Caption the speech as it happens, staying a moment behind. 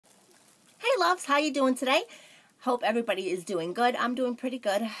loves, how you doing today? Hope everybody is doing good. I'm doing pretty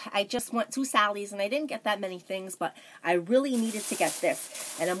good. I just went to Sally's and I didn't get that many things, but I really needed to get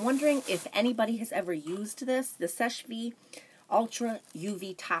this. And I'm wondering if anybody has ever used this, the Seche Ultra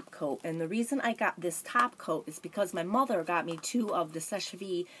UV Top Coat. And the reason I got this top coat is because my mother got me 2 of the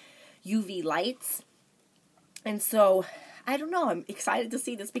Seche UV lights. And so, I don't know, I'm excited to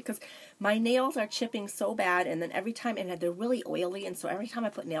see this because my nails are chipping so bad, and then every time, and they're really oily, and so every time I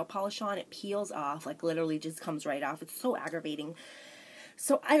put nail polish on, it peels off, like literally just comes right off. It's so aggravating.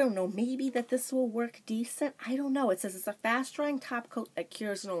 So I don't know, maybe that this will work decent. I don't know. It says it's a fast-drying top coat that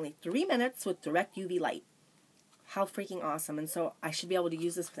cures in only 3 minutes with direct UV light. How freaking awesome. And so I should be able to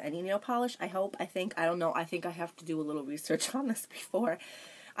use this with any nail polish, I hope, I think. I don't know. I think I have to do a little research on this before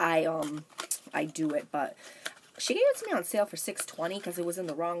I do it, but she gave it to me on sale for $6.20 because it was in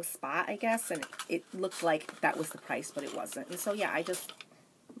the wrong spot, I guess, and it looked like that was the price, but it wasn't. And so, yeah, I just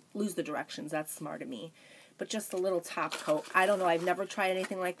lose the directions. That's smart of me. But just a little top coat. I don't know. I've never tried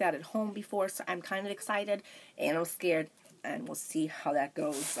anything like that at home before, so I'm kind of excited, and I'm scared, and we'll see how that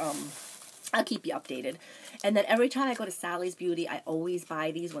goes. I'll keep you updated. And then every time I go to Sally's Beauty, I always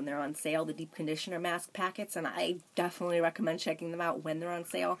buy these when they're on sale, the deep conditioner mask packets, and I definitely recommend checking them out when they're on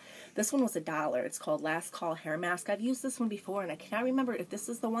sale. This one was $1. It's called Last Call Hair Mask. I've used this one before, and I cannot remember if this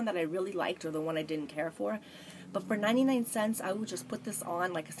is the one that I really liked or the one I didn't care for. But for 99 cents, I would just put this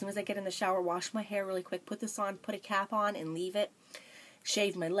on, like as soon as I get in the shower, wash my hair really quick, put this on, put a cap on, and leave it.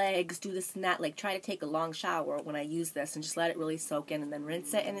 Shave my legs, do this and that, like try to take a long shower when I use this and just let it really soak in and then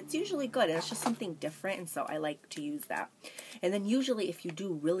rinse it, and it's usually good, and it's just something different, and so I like to use that. And then usually if you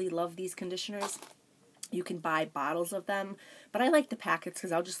do really love these conditioners, you can buy bottles of them, but I like the packets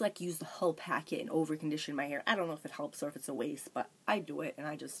because I'll just like use the whole packet and over condition my hair. I don't know if it helps or if it's a waste, but I do it and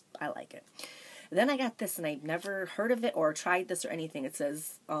I like it. Then I got this, and I've never heard of it or tried this or anything. It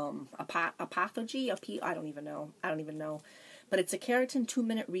says Aphogee, I don't even know. But it's a Karatin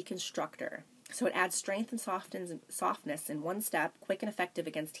 2-minute reconstructor. So it adds strength and softness in one step, quick and effective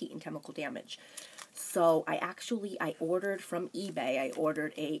against heat and chemical damage. So I ordered from eBay. I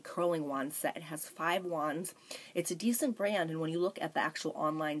ordered a curling wand set. It has 5 wands. It's a decent brand, and when you look at the actual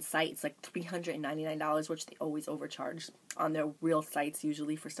online site, it's like $399, which they always overcharge on their real sites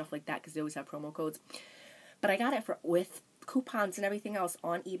usually for stuff like that because they always have promo codes. But I got it with coupons and everything else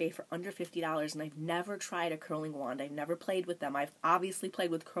on eBay for under $50, and I've never tried a curling wand. I've never played with them. I've obviously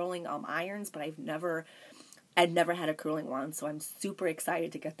played with curling irons, but I'd never had a curling wand, so I'm super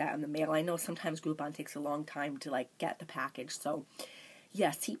excited to get that in the mail. I know sometimes Groupon takes a long time to like get the package, so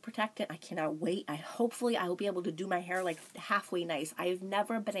yes, heat protectant. I cannot wait. Hopefully I will be able to do my hair like halfway nice. I've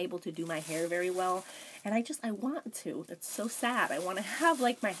never been able to do my hair very well, and I want to. It's so sad. I want to have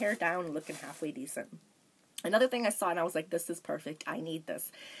like my hair down and looking halfway decent. Another thing I saw, and I was like, this is perfect. I need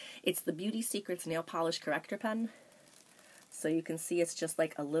this. It's the Beauty Secrets Nail Polish Corrector Pen. So you can see it's just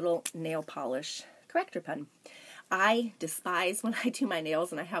like a little nail polish corrector pen. I despise when I do my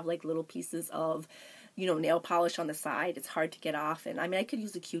nails and I have like little pieces of, nail polish on the side. It's hard to get off. And I mean, I could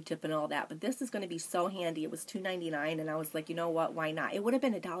use a Q-tip and all that, but this is going to be so handy. It was $2.99, and I was like, you know what? Why not? It would have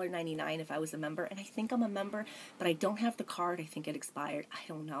been $1.99 if I was a member, and I think I'm a member, but I don't have the card. I think it expired. I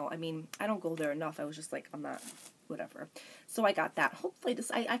don't know. I mean, I don't go there enough. I was just like, I'm not, whatever. So I got that. Hopefully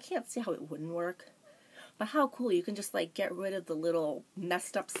I can't see how it wouldn't work. But how cool, you can just like get rid of the little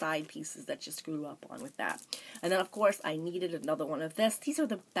messed up side pieces that you screw up on with that. And then of course I needed another one of this. These are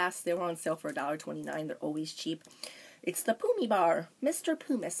the best. They were on sale for $1.29. They're always cheap. It's the Pumi bar, Mr.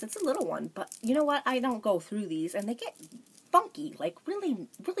 Pumice. It's a little one, but you know what? I don't go through these, and they get funky, like really,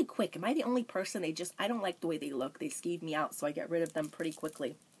 really quick. Am I the only person? I don't like the way they look. They skeeve me out, so I get rid of them pretty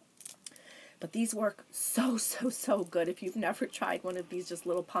quickly. But these work so, so, so good. If you've never tried one of these just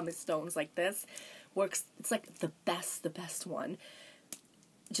little pumice stones like this, works. It's like the best one.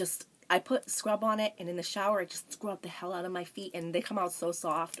 I put scrub on it, and in the shower I just scrub the hell out of my feet, and they come out so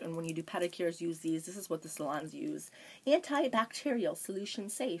soft. And when you do pedicures, use these. This is what the salons use. Antibacterial, solution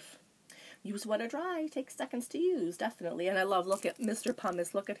safe. Use wet or dry. Takes seconds to use, definitely. And I look at Mr.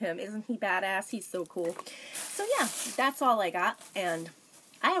 Pumice. Look at him. Isn't he badass? He's so cool. So yeah, that's all I got, and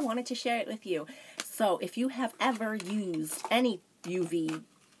I wanted to share it with you. So if you have ever used any UV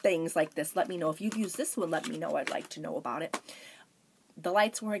things like this, let me know. If you've used this one, let me know. I'd like to know about it. The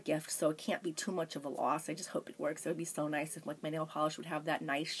lights were a gift, so it can't be too much of a loss. I just hope it works. It would be so nice if like my nail polish would have that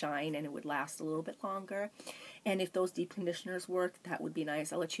nice shine and it would last a little bit longer. And if those deep conditioners work, that would be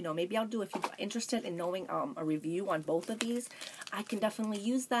nice. I'll let you know. Maybe I'll do, if you're interested in knowing a review on both of these, I can definitely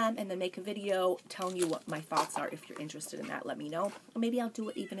use them and then make a video telling you what my thoughts are. If you're interested in that, let me know. Or maybe I'll do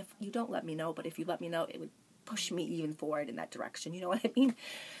it even if you don't let me know, but if you let me know, it would push me even forward in that direction. You know what I mean?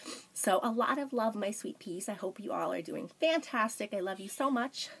 So a lot of love, my sweet peas. I hope you all are doing fantastic. I love you so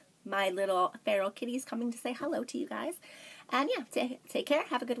much. My little feral kitty's coming to say hello to you guys. And yeah, take care.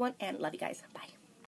 Have a good one. And love you guys. Bye.